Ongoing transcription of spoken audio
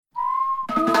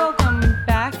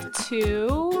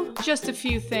to just a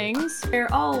few things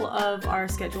where all of our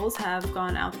schedules have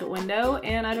gone out the window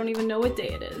and I don't even know what day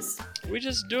it is. We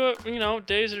just do it,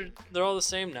 they're all the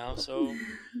same now, so.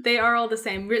 They are all the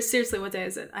same. Seriously, what day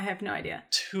is it? I have no idea.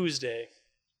 Tuesday.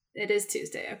 It is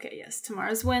Tuesday. Okay, yes.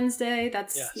 Tomorrow's Wednesday.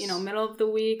 That's, yes. Middle of the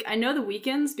week. I know the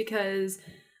weekends because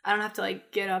I don't have to,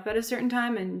 get up at a certain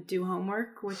time and do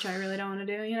homework, which I really don't want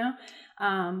to do,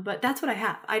 But that's what I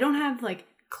have. I don't have,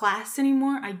 class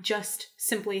anymore. I just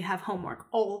simply have homework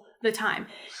all the time.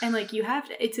 And, you have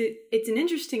to, it's an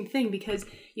interesting thing because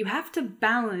you have to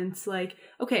balance,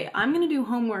 okay, I'm going to do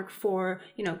homework for,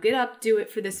 get up, do it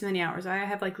for this many hours. I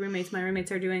have, roommates. My roommates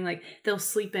are doing, they'll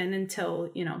sleep in until,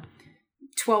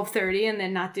 12:30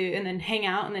 and then hang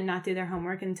out and then not do their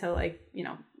homework until 2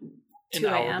 an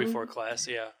hour a.m. before class,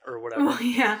 yeah, or whatever. Well,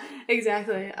 yeah,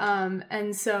 exactly.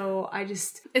 And so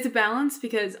it's a balance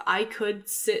because I could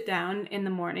sit down in the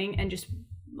morning and just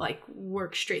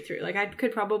work straight through. I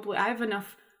have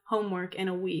enough homework in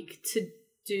a week to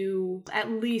do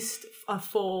at least a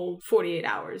full 48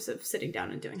 hours of sitting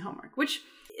down and doing homework, which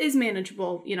is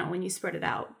manageable, when you spread it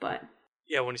out, but.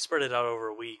 Yeah, when you spread it out over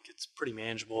a week, it's pretty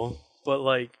manageable. But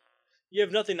you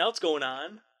have nothing else going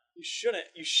on. You shouldn't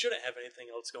have anything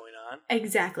else going on.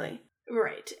 Exactly.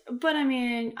 Right. But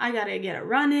I gotta get a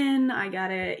run in. I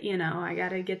gotta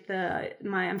get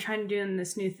I'm trying to do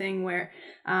this new thing where,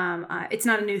 it's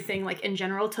not a new thing, in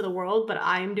general to the world, but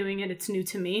I am doing it. It's new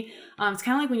to me. It's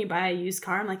kind of like when you buy a used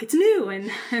car, I'm like, it's new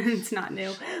and it's not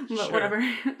new, but sure. Whatever.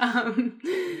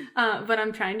 But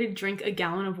I'm trying to drink a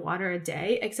gallon of water a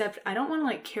day, except I don't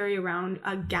want to carry around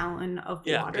a gallon of water.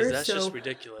 Yeah, because that's just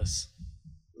ridiculous.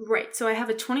 Right. So I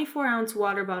have a 24-ounce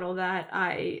water bottle that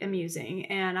I am using,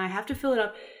 and I have to fill it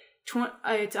up.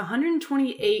 It's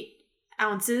 128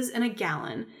 ounces in a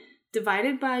gallon.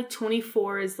 Divided by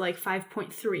 24 is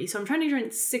 5.3. So I'm trying to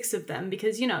drink 6 of them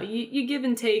because, you give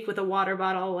and take with a water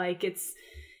bottle. It's,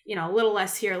 a little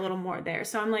less here, a little more there.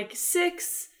 So I'm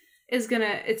 6 is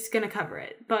it's gonna cover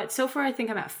it. But so far I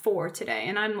think I'm at 4 today,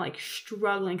 and I'm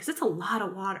struggling because it's a lot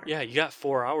of water. Yeah, you got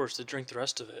 4 hours to drink the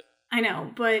rest of it. I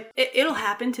know, but it'll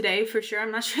happen today for sure.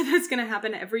 I'm not sure that's going to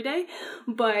happen every day,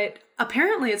 but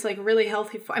apparently it's really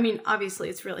healthy. Obviously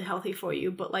it's really healthy for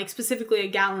you, but specifically a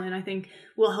gallon, I think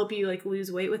will help you lose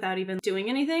weight without even doing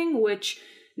anything, which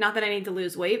not that I need to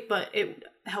lose weight, but it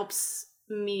helps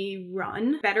me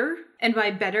run better. And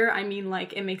by better, I mean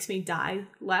it makes me die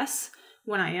less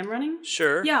when I am running.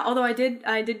 Sure. Yeah, although I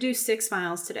did do 6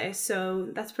 miles today, so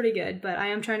that's pretty good, but I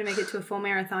am trying to make it to a full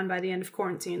marathon by the end of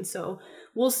quarantine, so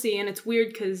we'll see. And it's weird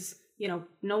because,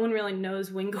 no one really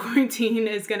knows when quarantine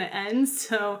is going to end,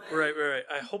 so. Right.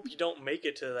 I hope you don't make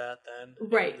it to that then.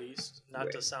 Right. At least,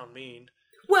 not to sound mean.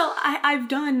 Well, I've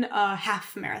done a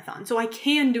half marathon, so I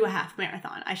can do a half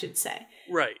marathon, I should say.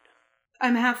 Right.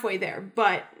 I'm halfway there,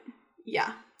 but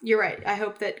yeah, you're right. I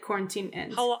hope that quarantine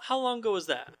ends. How long ago was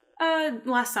that?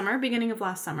 Last summer, beginning of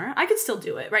last summer. I could still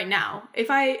do it right now.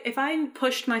 If I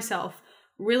pushed myself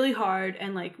really hard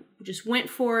and just went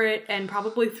for it and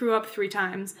probably threw up 3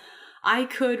 times, I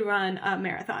could run a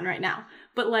marathon right now.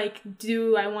 But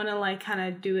do I want to kind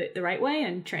of do it the right way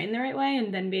and train the right way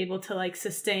and then be able to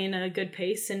sustain a good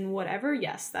pace and whatever?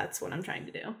 Yes, that's what I'm trying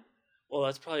to do. Well,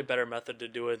 that's probably a better method to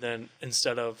do it than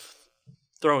instead of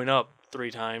throwing up 3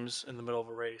 times in the middle of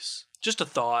a race. Just a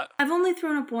thought. I've only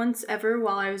thrown up once ever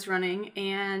while I was running,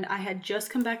 and I had just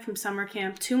come back from summer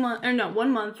camp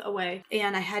 1 month away,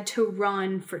 and I had to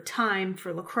run for time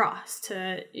for lacrosse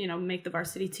to, make the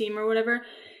varsity team or whatever.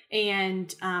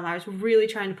 And I was really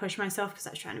trying to push myself because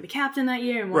I was trying to be captain that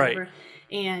year and whatever. Right.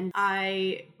 And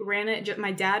I ran it.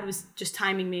 My dad was just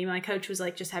timing me. My coach was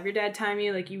just have your dad time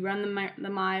you. You run the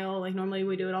mile. Normally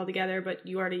we do it all together, but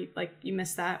you already, you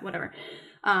missed that, whatever.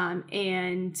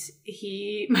 And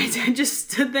my dad just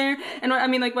stood there and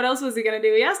what else was he going to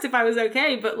do? He asked if I was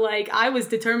okay, but I was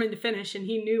determined to finish and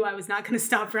he knew I was not going to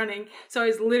stop running. So I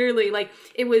was literally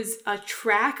it was a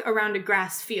track around a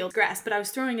grass, but I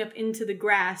was throwing up into the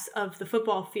grass of the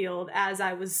football field as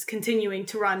I was continuing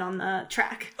to run on the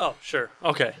track. Oh, sure.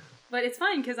 Okay. But it's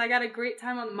fine because I got a great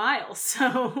time on the mile.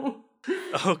 So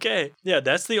okay. Yeah,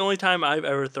 that's the only time I've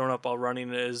ever thrown up while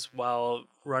running is while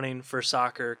running for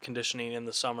soccer conditioning in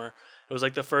the summer. It was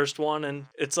the first one, and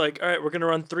it's all right, we're going to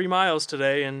run 3 miles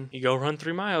today, and you go run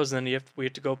 3 miles, and then we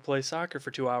have to go play soccer for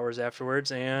 2 hours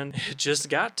afterwards, and it just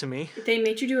got to me. They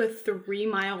made you do a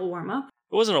 3-mile warm-up?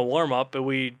 It wasn't a warm-up, but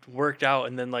we worked out,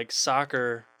 and then,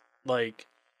 soccer,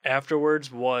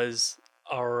 afterwards was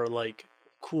our,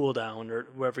 cool down, or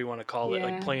whatever you want to call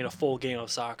it, playing a full game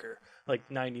of soccer. like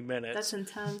 90 minutes. That's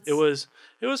intense. It was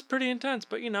pretty intense,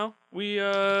 but we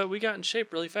got in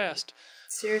shape really fast.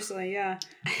 Seriously, yeah.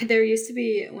 There used to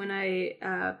be when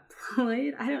I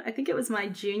played, I think it was my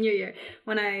junior year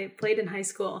when I played in high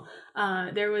school.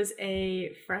 There was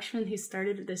a freshman who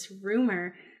started this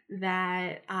rumor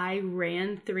that I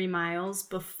ran 3 miles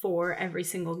before every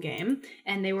single game,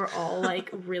 and they were all like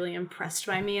really impressed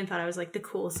by me and thought I was like the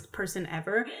coolest person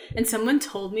ever. And someone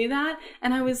told me that,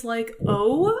 and I was like,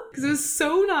 oh, because it was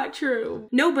so not true.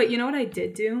 No, but you know what I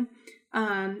did do?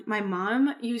 My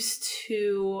mom used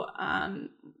to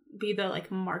be the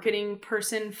like marketing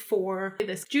person for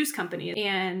this juice company,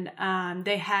 and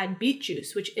they had beet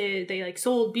juice, which is, they like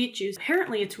sold beet juice.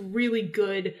 Apparently it's really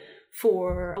good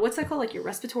for, what's that called, like your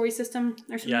respiratory system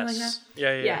or something like that?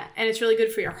 Yeah, and it's really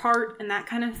good for your heart and that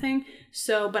kind of thing.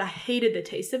 So, but I hated the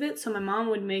taste of it, so my mom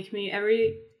would make me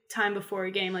every time before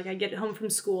a game, like I'd get home from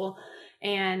school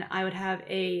and I would have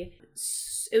it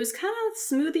was kind of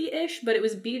smoothie-ish, but it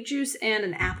was beet juice and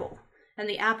an apple. And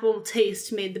the apple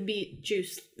taste made the beet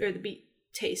juice, or the beet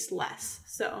taste less.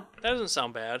 So that doesn't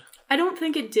sound bad. I don't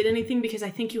think it did anything because I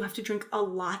think you have to drink a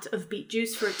lot of beet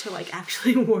juice for it to like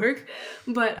actually work.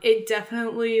 But it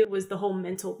definitely was the whole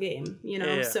mental game,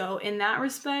 Yeah. So in that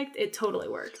respect, it totally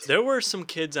worked. There were some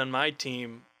kids on my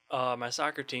team, my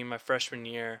soccer team, my freshman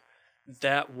year,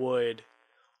 that would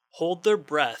hold their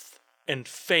breath and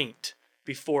faint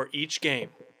before each game.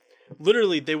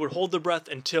 Literally, they would hold their breath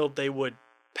until they would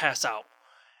pass out.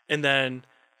 And then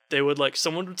they would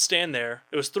someone would stand there.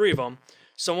 It was 3 of them.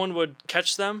 Someone would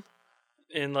catch them,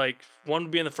 and one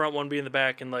would be in the front, one would be in the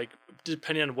back, and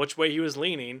depending on which way he was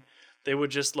leaning, they would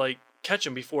just catch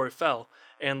him before he fell.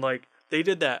 And they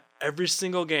did that every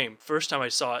single game. First time I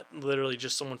saw it, literally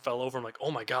just someone fell over. I'm like,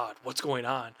 oh my God, what's going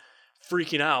on?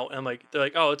 Freaking out. And they're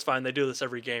like, oh, it's fine. They do this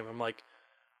every game. I'm like,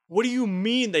 what do you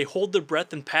mean they hold their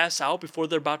breath and pass out before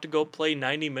they're about to go play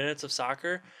 90 minutes of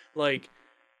soccer?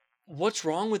 What's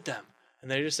wrong with them? And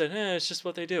they just said, it's just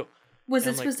what they do. Was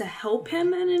it supposed to help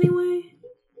him in any way?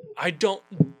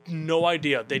 No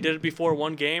idea. They did it before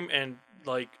one game and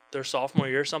their sophomore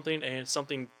year or something, and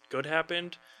something good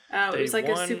happened. Oh, it was like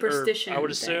a superstition. I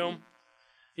would assume. Thing.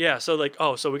 Yeah,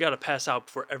 so so we got to pass out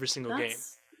before every single game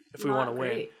if we want to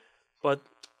win. But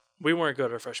we weren't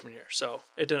good our freshman year, so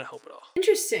it didn't help at all.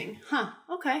 Interesting. Huh.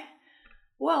 Okay.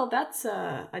 Well, that's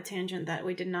a tangent that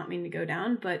we did not mean to go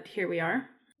down, but here we are.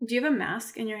 Do you have a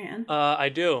mask in your hand? I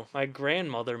do. My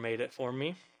grandmother made it for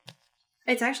me.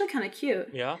 It's actually kind of cute.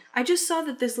 Yeah. I just saw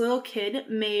that this little kid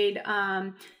made,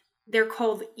 they're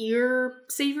called ear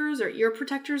savers or ear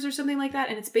protectors or something like that.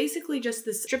 And it's basically just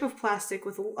this strip of plastic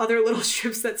with other little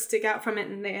strips that stick out from it.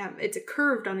 And it's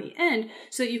curved on the end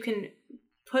so that you can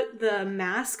put the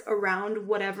mask around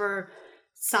whatever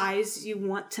size you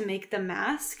want to make the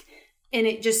mask. And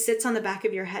it just sits on the back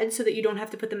of your head so that you don't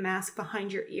have to put the mask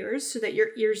behind your ears so that your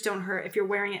ears don't hurt if you're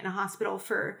wearing it in a hospital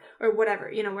or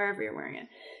whatever, wherever you're wearing it.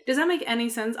 Does that make any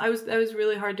sense? That was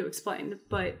really hard to explain,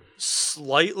 but...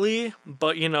 Slightly,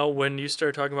 but when you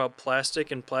start talking about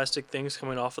plastic and plastic things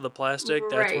coming off of the plastic,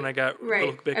 that's when I got a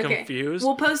little bit confused.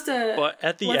 We'll post but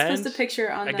at the end... Let's post a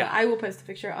picture on I will post a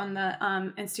picture on the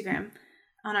Instagram.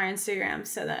 On our Instagram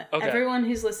so that everyone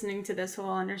who's listening to this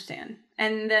will understand.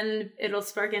 And then it'll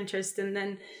spark interest and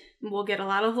then we'll get a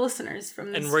lot of listeners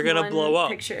from this. And we're going to blow up.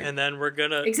 Picture. And then we're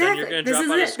going to... Exactly. Then you're going to drop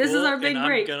out of school. This is our big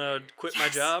break. I'm going to quit my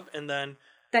job and then...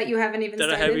 That you haven't even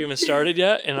started. That I haven't even started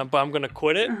yet, but I'm going to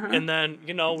quit it. And then,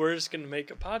 we're just going to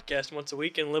make a podcast once a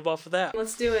week and live off of that.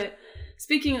 Let's do it.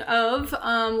 Speaking of,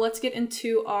 let's get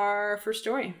into our first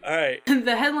story. All right.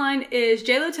 The headline is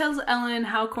J.Lo tells Ellen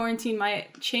how quarantine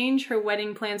might change her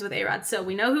wedding plans with A-Rod. So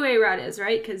we know who A-Rod is,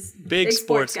 right? Because big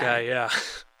sports guy, yeah.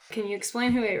 Can you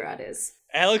explain who A-Rod is?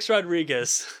 Alex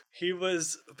Rodriguez. He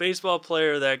was a baseball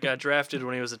player that got drafted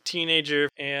when he was a teenager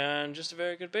and just a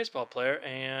very good baseball player.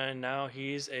 And now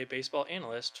he's a baseball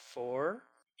analyst for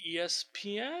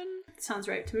ESPN. Sounds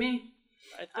right to me.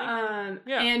 I think.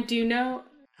 Yeah. And do you know...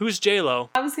 Who's J.Lo?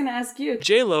 I was going to ask you.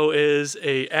 J.Lo is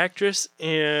a actress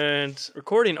and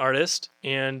recording artist,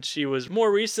 and she was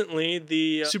more recently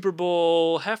the Super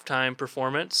Bowl halftime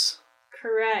performance.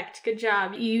 Correct. Good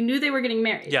job. You knew they were getting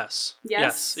married. Yes.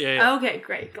 Yes? Yeah. Okay,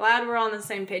 great. Glad we're on the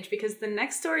same page because the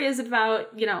next story is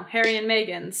about, Harry and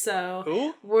Meghan. So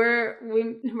who?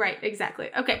 we Right, exactly.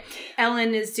 Okay.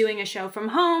 Ellen is doing a show from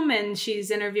home and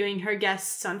she's interviewing her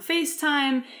guests on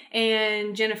FaceTime,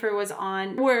 and Jennifer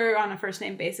we're on a first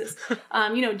name basis.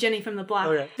 Jenny from the block.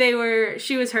 Okay.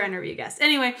 She was her interview guest.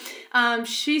 Anyway,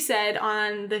 she said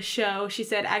on the show,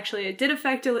 actually it did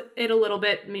affect it a little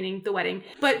bit, meaning the wedding.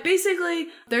 But basically,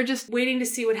 they're just waiting to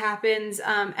see what happens.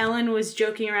 Ellen was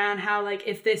joking around how, like,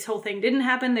 if this whole thing didn't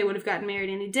happen, they would have gotten married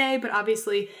any day, but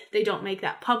obviously they don't make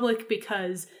that public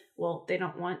because, well, they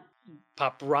don't want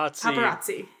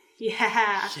paparazzi.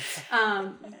 Yeah.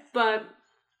 But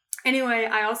anyway,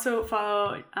 I also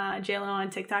follow JLo on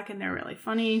TikTok, and they're really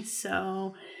funny,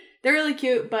 so they're really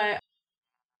cute. But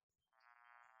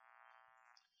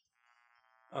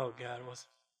oh God,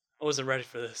 I wasn't ready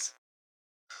for this.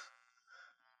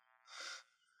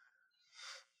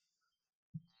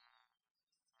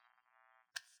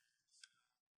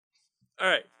 All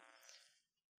right.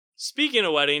 Speaking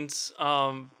of weddings,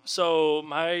 so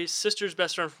my sister's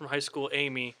best friend from high school,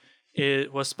 Amy,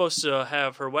 was supposed to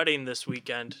have her wedding this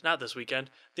weekend. Not this weekend,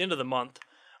 the end of the month.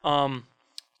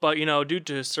 But, due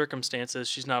to circumstances,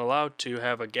 she's not allowed to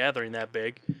have a gathering that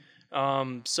big.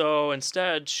 So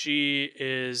instead, she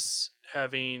is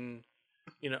having,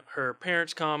 her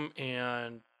parents come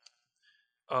and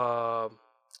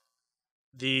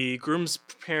the groom's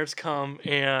parents come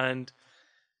and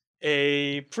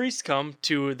a priest come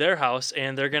to their house,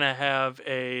 and they're going to have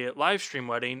a live stream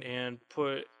wedding and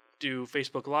do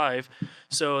Facebook Live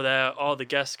so that all the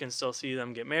guests can still see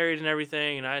them get married and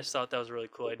everything. And I just thought that was a really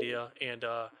cool idea. And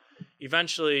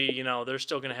eventually, they're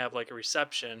still going to have like a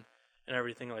reception and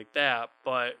everything like that.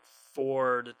 But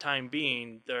for the time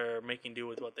being, they're making do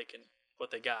with what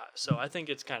they got. So I think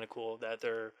it's kind of cool that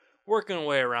they're working a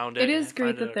way around it. It is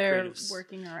great that they're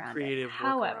working around creative it.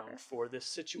 However, workaround for this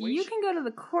situation. You can go to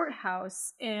the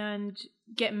courthouse and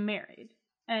get married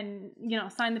and,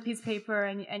 sign the piece of paper,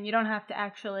 and you don't have to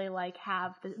actually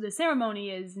have the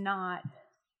ceremony is not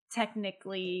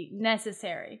technically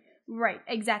necessary. Right,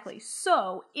 exactly.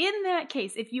 So in that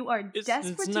case, if you are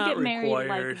desperate to get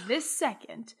married this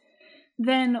second,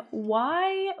 then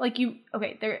why,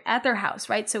 they're at their house,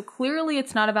 right? So clearly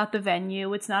it's not about the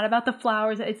venue. It's not about the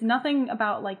flowers. It's nothing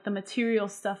about the material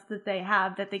stuff that they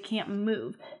have that they can't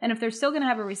move. And if they're still going to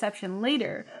have a reception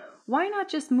later, why not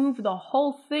just move the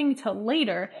whole thing to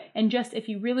later and just, if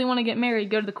you really want to get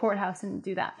married, go to the courthouse and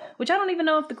do that? Which I don't even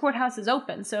know if the courthouse is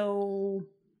open. So,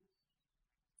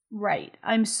 right.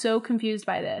 I'm so confused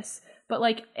by this. But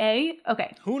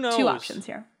who knows? 2 options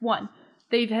here. 1.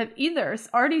 They have either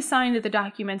already signed the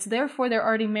documents, therefore they're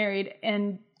already married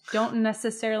and don't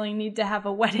necessarily need to have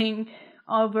a wedding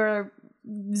over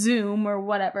Zoom or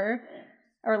whatever,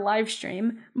 or live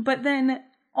stream. But then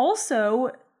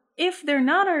also, if they're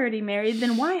not already married,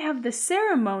 then why have the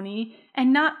ceremony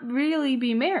and not really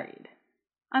be married?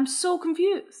 I'm so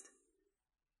confused.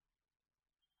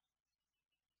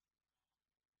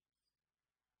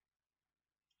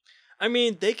 I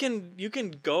mean, you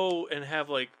can go and have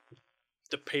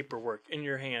the paperwork in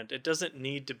your hand. It doesn't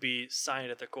need to be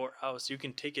signed at the courthouse. You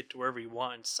can take it to wherever you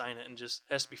want and sign it, and just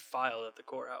has to be filed at the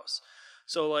courthouse.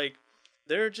 So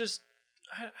they're just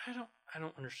I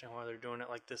don't understand why they're doing it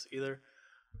like this either.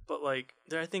 But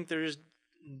I think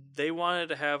they wanted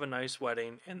to have a nice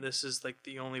wedding, and this is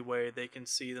the only way they can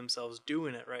see themselves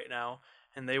doing it right now,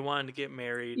 and they wanted to get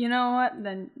married. You know what?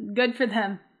 Then good for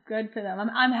them. Good for them.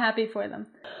 I'm happy for them.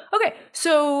 Okay,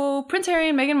 so Prince Harry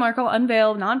and Meghan Markle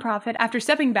unveiled nonprofit after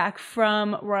stepping back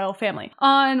from royal family.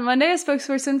 On Monday, a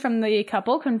spokesperson from the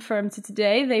couple confirmed to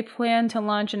Today they plan to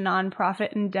launch a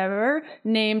nonprofit endeavor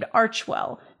named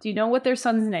Archewell. Do you know what their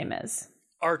son's name is?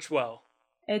 Archewell.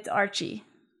 It's Archie.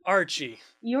 Archie.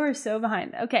 You are so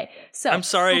behind. Okay, so I'm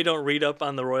sorry I don't read up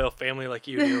on the royal family like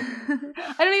you do.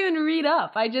 I don't even read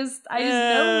up. I just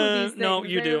know these things. No,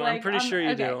 you do. I'm pretty sure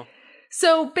you do.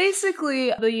 So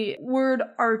basically, the word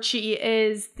Archie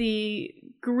is the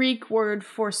Greek word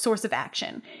for source of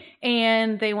action.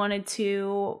 And they wanted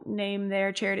to name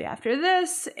their charity after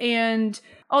this. And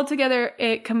altogether,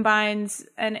 it combines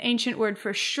an ancient word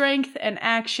for strength and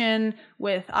action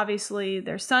with obviously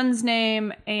their son's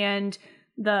name and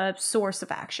the source of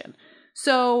action.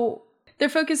 So their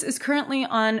focus is currently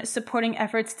on supporting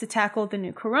efforts to tackle the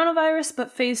new coronavirus,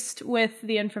 but faced with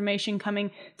the information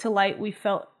coming to light, we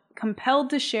felt compelled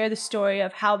to share the story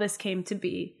of how this came to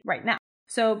be right now.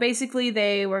 So basically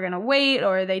they were going to wait,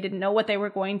 or they didn't know what they were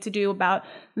going to do about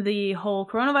the whole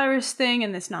coronavirus thing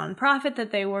and this nonprofit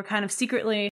that they were kind of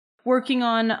secretly working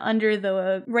on under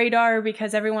the radar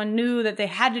because everyone knew that they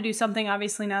had to do something.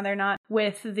 Obviously now they're not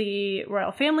with the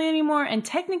royal family anymore, and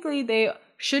technically they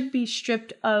should be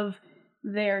stripped of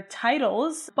their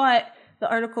titles, but the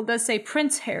article does say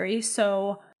Prince Harry,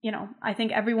 so, I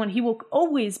think he will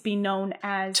always be known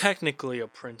as... Technically a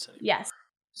prince. Anyway. Yes.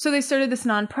 So they started this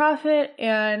nonprofit,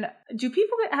 and do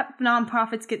people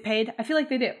nonprofits get paid? I feel like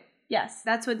they do. Yes,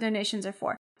 that's what donations are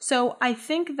for. So I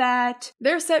think that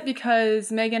they're set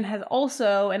because Meghan has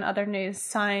also, in other news,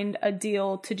 signed a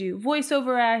deal to do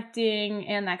voiceover acting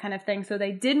and that kind of thing. So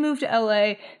they did move to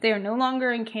LA. They are no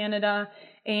longer in Canada,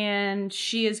 and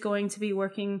she is going to be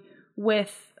working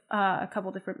with a couple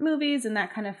different movies and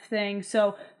that kind of thing.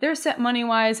 So they're set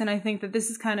money-wise, and I think that this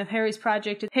is kind of Harry's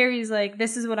project. Harry's like,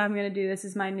 this is what I'm going to do. This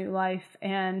is my new life,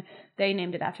 and they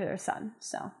named it after their son.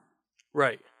 So,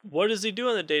 right. What does he do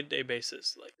on a day-to-day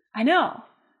basis? I know.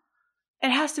 It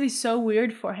has to be so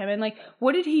weird for him. And,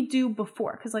 what did he do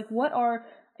before? Because, what are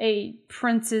a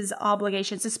prince's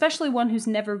obligations, especially one who's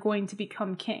never going to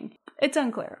become king? It's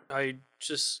unclear. I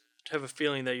just have a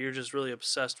feeling that you're just really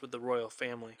obsessed with the royal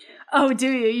family. Oh, do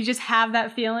you? You just have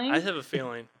that feeling? I have a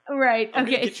feeling. Right. I'm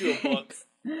okay. gonna get you a book.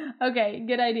 Okay,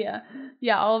 good idea.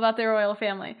 Yeah, all about the royal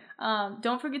family.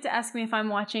 Don't forget to ask me if I'm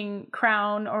watching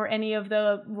Crown or any of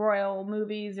the royal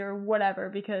movies or whatever,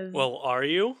 because... Well, are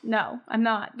you? No, I'm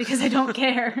not, because I don't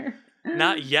care.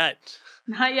 Not yet.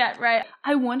 Not yet, right?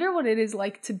 I wonder what it is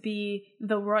like to be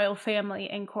the royal family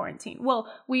in quarantine.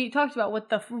 Well, we talked about what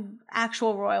the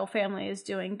actual royal family is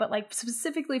doing, but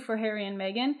specifically for Harry and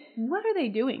Meghan, what are they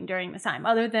doing during this time?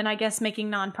 Other than, I guess, making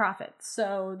nonprofits.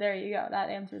 So there you go. That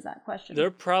answers that question.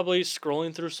 They're probably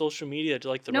scrolling through social media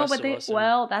like the rest of us.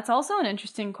 Well, that's also an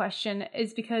interesting question,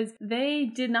 is because they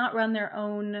did not run their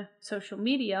own social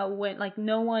media when,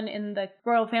 no one in the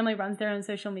royal family runs their own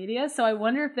social media. So I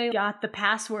wonder if they got the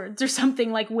passwords or something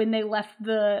when they left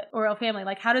the royal family.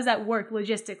 How does that work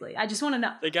logistically? I just want to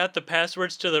know. They got the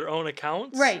passwords to their own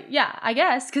accounts? Right, yeah, I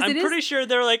guess. I'm pretty sure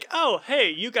they're like, oh,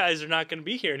 hey, you guys are not going to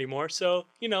be here anymore, so,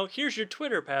 here's your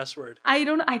Twitter password. I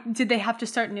don't know. Did they have to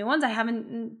start new ones? I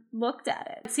haven't looked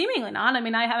at it. Seemingly not. I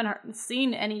mean, I haven't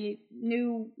seen any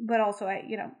new, but also I,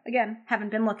 again,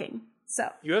 haven't been looking. So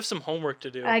you have some homework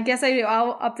to do. I guess I do.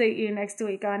 I'll update you next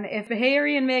week on if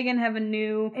Harry and Meghan have a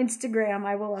new Instagram.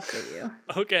 I will update you.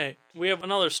 Okay. We have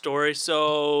another story.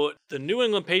 So the New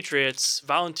England Patriots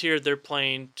volunteered their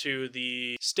plane to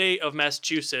the state of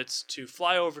Massachusetts to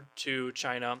fly over to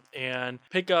China and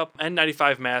pick up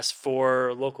N95 masks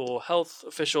for local health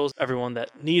officials, everyone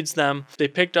that needs them. They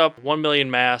picked up 1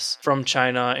 million masks from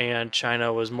China, and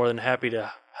China was more than happy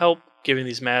to help giving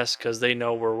these masks because they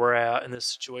know where we're at in this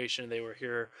situation. They were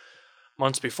here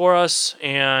months before us,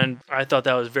 and I thought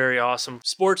that was very awesome.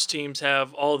 Sports teams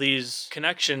have all these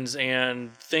connections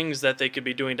and things that they could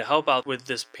be doing to help out with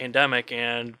this pandemic,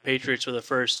 and Patriots were the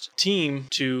first team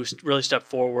to really step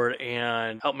forward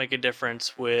and help make a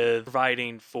difference with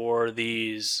providing for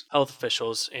these health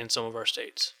officials in some of our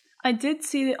states. I did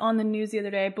see it on the news the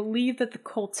other day. I believe that the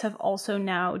Colts have also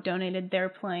now donated their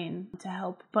plane to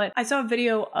help. But I saw a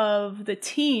video of the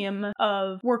team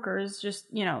of workers,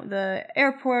 just, the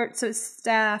airport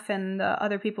staff and the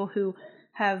other people who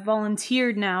have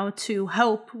volunteered now to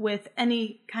help with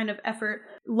any kind of effort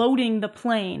loading the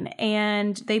plane,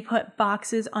 and they put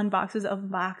boxes on boxes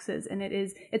of boxes, and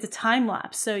it's a time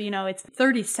lapse, so it's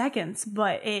 30 seconds,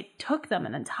 but it took them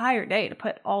an entire day to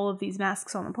put all of these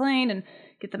masks on the plane and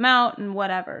get them out and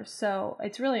whatever. So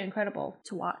it's really incredible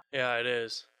to watch. Yeah, it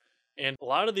is. And a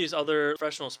lot of these other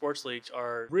professional sports leagues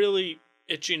are really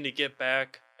itching to get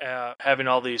back at having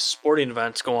all these sporting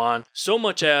events go on. So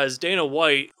much as Dana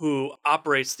White, who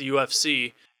operates the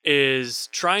UFC, is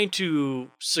trying to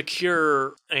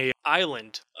secure a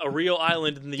real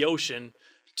island in the ocean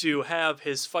to have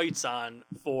his fights on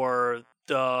for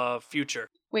the future.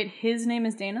 Wait, his name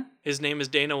is Dana? His name is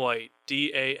Dana White,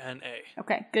 D-A-N-A.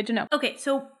 Okay, good to know. Okay,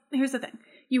 so here's the thing.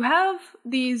 You have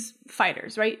these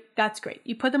fighters, right? That's great.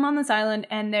 You put them on this island,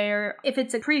 and if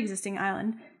it's a pre-existing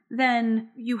island, then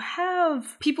you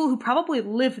have people who probably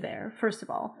live there, first of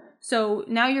all. So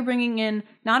now you're bringing in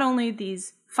not only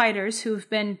these fighters who've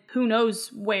been who knows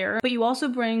where, but you also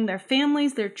bring their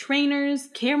families, their trainers,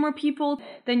 camera people.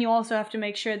 Then you also have to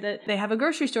make sure that they have a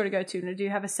grocery store to go to. Now, do you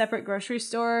have a separate grocery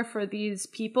store for these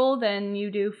people than you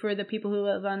do for the people who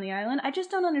live on the island? I just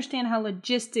don't understand how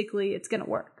logistically it's going to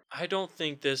work. I don't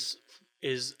think this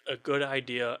is a good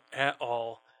idea at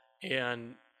all.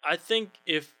 And I think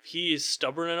if he is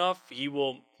stubborn enough, he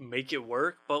will make it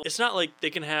work. But it's not like they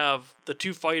can have the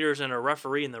two fighters and a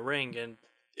referee in the ring and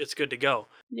it's good to go.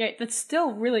 Yeah, that's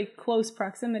still really close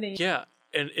proximity. Yeah,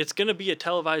 And it's going to be a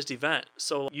televised event.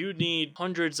 So you need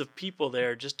hundreds of people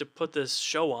there just to put this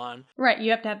show on. Right.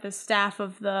 You have to have the staff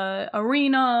of the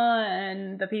arena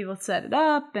and the people set it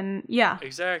up. And yeah.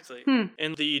 Exactly.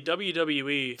 And the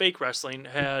WWE Fake Wrestling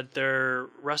had their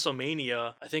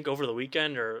WrestleMania, I think over the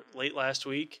weekend or late last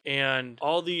week. And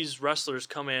all these wrestlers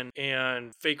come in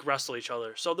and fake wrestle each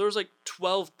other. So there was like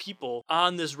 12 people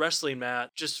on this wrestling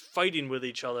mat just fighting with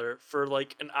each other for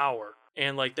like an hour.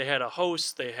 And like they had a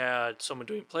host, they had someone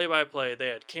doing play-by-play, they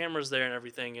had cameras there and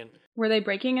everything. And were they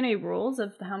breaking any rules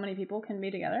of how many people can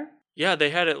be together? Yeah, they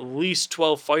had at least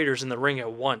 12 fighters in the ring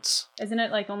at once. Isn't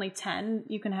it like only 10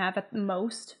 you can have at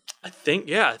most? I think,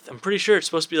 yeah. I'm pretty sure it's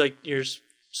supposed to be like your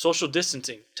social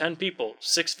distancing. 10 people,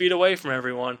 6 feet away from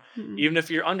everyone, even if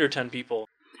you're under 10 people.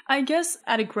 I guess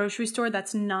at a grocery store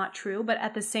that's not true, but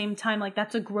at the same time, like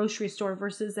that's a grocery store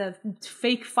versus a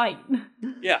fake fight.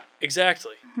 Yeah,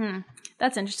 exactly.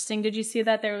 That's interesting. Did you see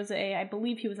that there was I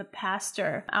believe he was a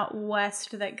pastor out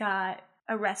west that got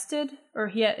arrested, or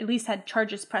he at least had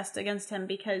charges pressed against him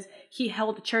because he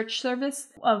held a church service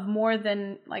of more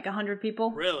than like 100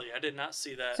 people. Really? I did not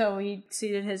see that. So he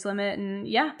exceeded his limit, and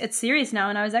yeah, it's serious now.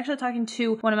 And I was actually talking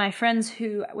to one of my friends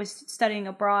who was studying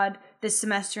abroad this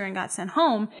semester and got sent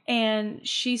home, and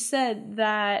she said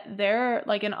that there,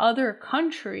 like in other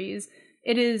countries,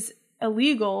 it is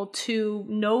illegal to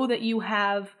know that you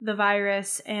have the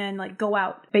virus and like go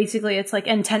out. Basically, it's like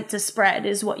intent to spread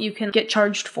is what you can get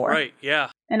charged for. Right,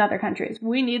 yeah. In other countries.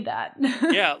 We need that.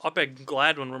 Yeah, up at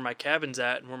Gladwin, where my cabin's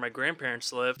at and where my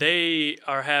grandparents live, they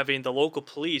are having the local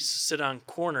police sit on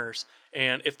corners,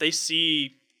 and if they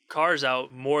see cars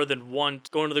out more than one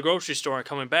going to the grocery store and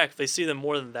coming back, if they see them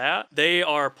more than that, they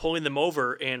are pulling them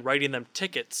over and writing them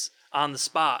tickets on the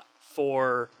spot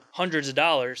for hundreds of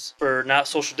dollars for not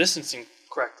social distancing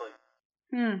correctly.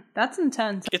 That's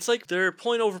intense. It's like they're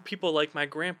pulling over people like my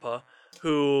grandpa,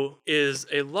 who is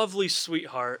a lovely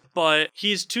sweetheart, but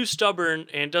he's too stubborn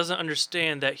and doesn't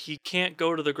understand that he can't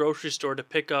go to the grocery store to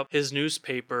pick up his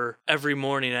newspaper every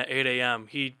morning at 8 a.m.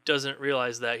 He doesn't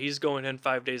realize that. He's going in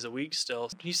 5 days a week still.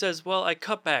 He says, well, I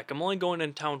cut back. I'm only going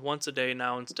in town once a day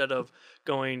now instead of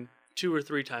going 2 or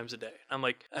 3 times a day. I'm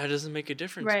like, that doesn't make a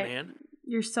difference, man.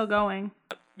 You're still going.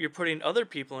 You're putting other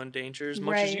people in danger as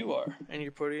much as you are. And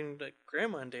you're putting like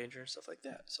grandma in danger and stuff like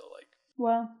that. So like,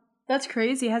 well, that's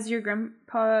crazy. Has your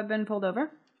grandpa been pulled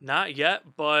over? Not yet,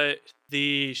 but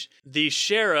the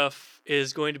sheriff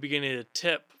is going to be getting a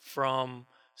tip from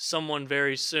someone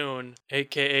very soon,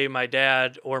 aka my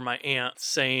dad or my aunt,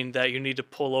 saying that you need to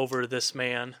pull over this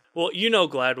man. Well, you know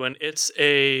Gladwin, it's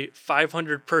a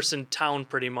 500-person town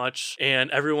pretty much, and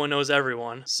everyone knows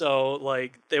everyone. So,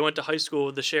 like, they went to high school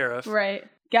with the sheriff. Right.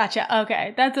 Gotcha.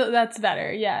 Okay. That's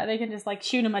better. Yeah, they can just, like,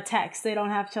 shoot him a text. They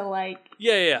don't have to, like...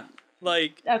 Yeah.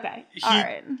 Like... Okay. All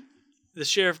right. The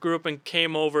sheriff grew up and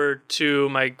came over to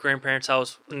my grandparents'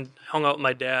 house and hung out with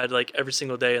my dad, like, every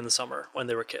single day in the summer when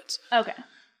they were kids. Okay.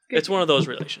 Good. It's one of those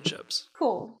relationships.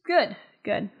 Cool. Good.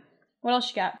 What else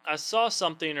you got? I saw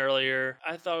something earlier.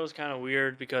 I thought it was kind of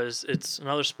weird because it's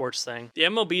another sports thing. The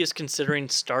MLB is considering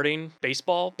starting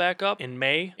baseball back up in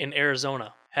May in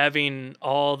Arizona, having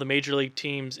all the major league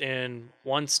teams in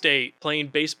one state playing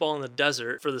baseball in the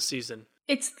desert for the season.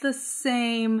 It's the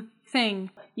same thing.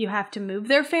 You have to move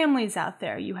their families out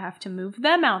there. You have to move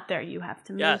them out there. You have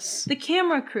to move the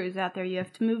camera crews out there. You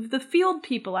have to move the field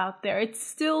people out there. It's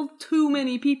still too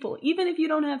many people. Even if you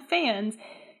don't have fans,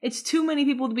 it's too many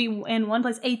people to be in one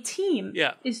place. A team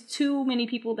is too many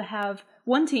people to have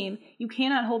one team. You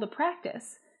cannot hold a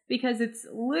practice because it's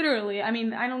literally, I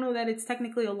mean, I don't know that it's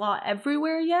technically a law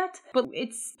everywhere yet, but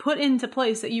it's put into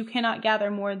place that you cannot gather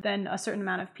more than a certain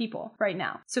amount of people right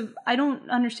now. So I don't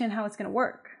understand how it's going to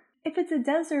work. If it's a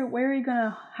desert, where are you going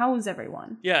to house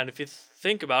everyone? Yeah, and if you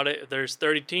think about it, there's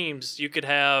 30 teams. You could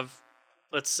have,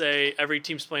 let's say, every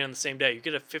team's playing on the same day. You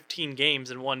could have 15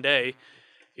 games in one day.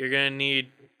 You're going to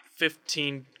need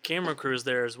 15 camera crews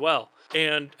there as well.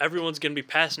 And everyone's going to be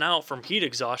passing out from heat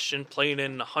exhaustion playing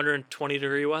in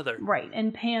 120-degree weather. Right,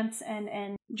 and pants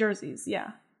and jerseys,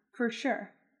 yeah, for sure.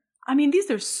 I mean, these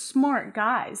are smart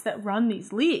guys that run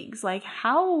these leagues. Like,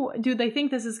 how do they think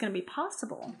this is going to be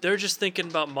possible? They're just thinking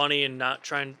about money and not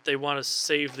trying, they want to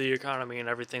save the economy and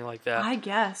everything like that. I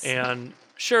guess. And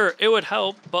sure, it would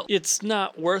help, but it's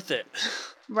not worth it.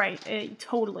 Right,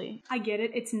 totally. I get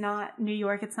it. It's not New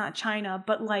York, it's not China,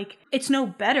 but like, it's no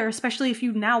better, especially if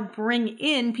you now bring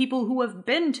in people who have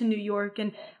been to New York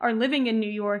and are living in New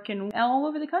York and all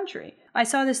over the country. I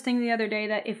saw this thing the other day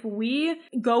that if we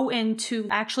go into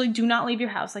actually do not leave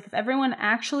your house, like if everyone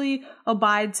actually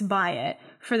abides by it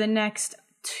for the next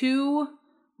 2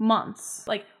 months,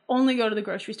 like only go to the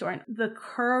grocery store. And the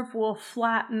curve will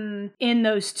flatten in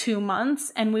those 2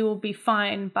 months and we will be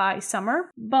fine by summer.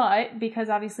 But because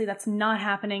obviously that's not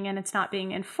happening and it's not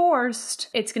being enforced,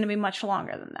 it's going to be much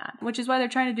longer than that, which is why they're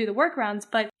trying to do the workarounds.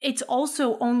 But it's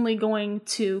also only going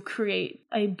to create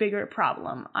a bigger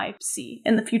problem, I see,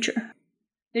 in the future.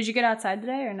 Did you get outside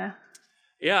today or no?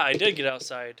 Yeah, I did get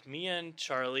outside. Me and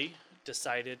Charlie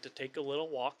decided to take a little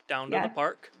walk down to the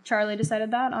park. Charlie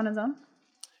decided that on his own?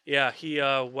 Yeah, he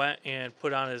went and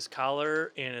put on his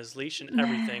collar and his leash and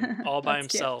everything all by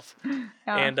himself.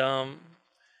 Yeah. And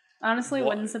honestly,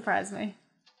 wouldn't surprise me.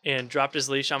 And dropped his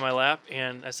leash on my lap,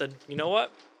 and I said, you know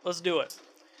what? Let's do it.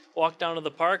 Walked down to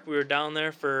the park. We were down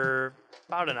there for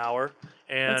about an hour.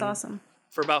 And that's awesome.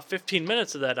 For about 15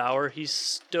 minutes of that hour, he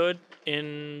stood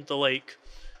in the lake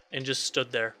and just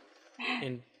stood there.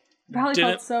 And probably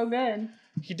felt so good.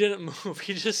 He didn't move.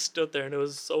 He just stood there, and it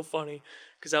was so funny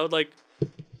because I would like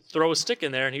throw a stick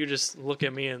in there, and he would just look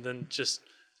at me and then just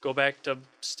go back to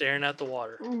staring at the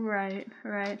water. Right.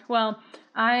 Well,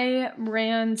 I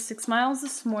ran 6 miles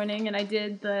this morning, and I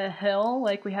did the hill.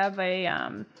 Like we have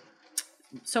a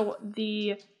so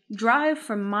the drive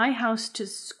from my house to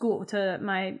school, to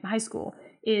my high school,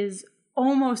 is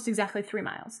almost exactly 3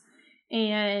 miles.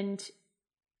 And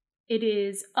it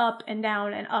is up and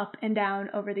down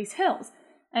over these hills.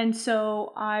 And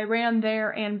so I ran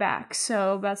there and back.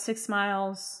 So about 6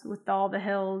 miles with all the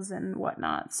hills and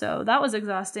whatnot. So that was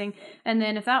exhausting. And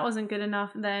then if that wasn't good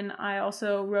enough, then I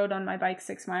also rode on my bike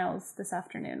 6 miles this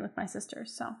afternoon with my sister.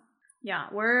 So yeah,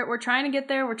 we're trying to get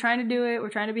there. We're trying to do it. We're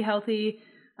trying to be healthy.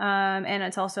 And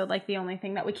it's also like the only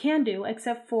thing that we can do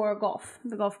except for golf.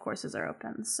 The golf courses are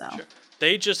open. So sure.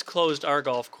 They just closed our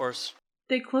golf course.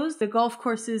 They closed the golf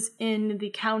courses in the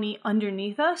county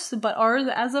underneath us, but ours,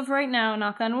 as of right now,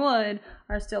 knock on wood,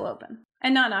 are still open.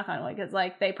 And not knock on wood, because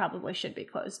like they probably should be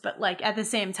closed, but like at the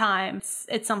same time,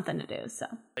 it's something to do. So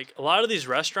like a lot of these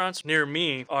restaurants near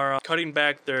me are cutting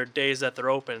back their days that they're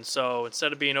open. So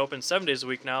instead of being open 7 days a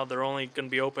week now, they're only going to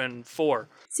be open 4.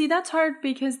 See, that's hard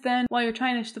because then while you're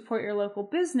trying to support your local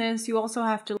business, you also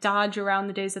have to dodge around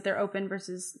the days that they're open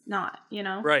versus not, you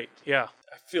know? Right. Yeah.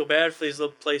 I feel bad for these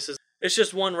little places. It's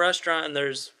just one restaurant, and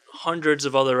there's hundreds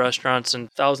of other restaurants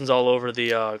and thousands all over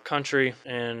the country,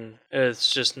 and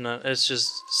it's just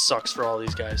sucks for all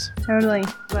these guys. Totally,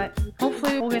 but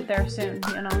hopefully we'll get there soon,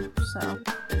 you know. So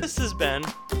this has been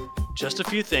Just a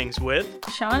Few Things with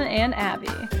Sean and Abby,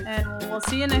 and we'll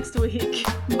see you next week.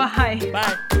 Bye.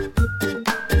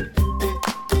 Bye.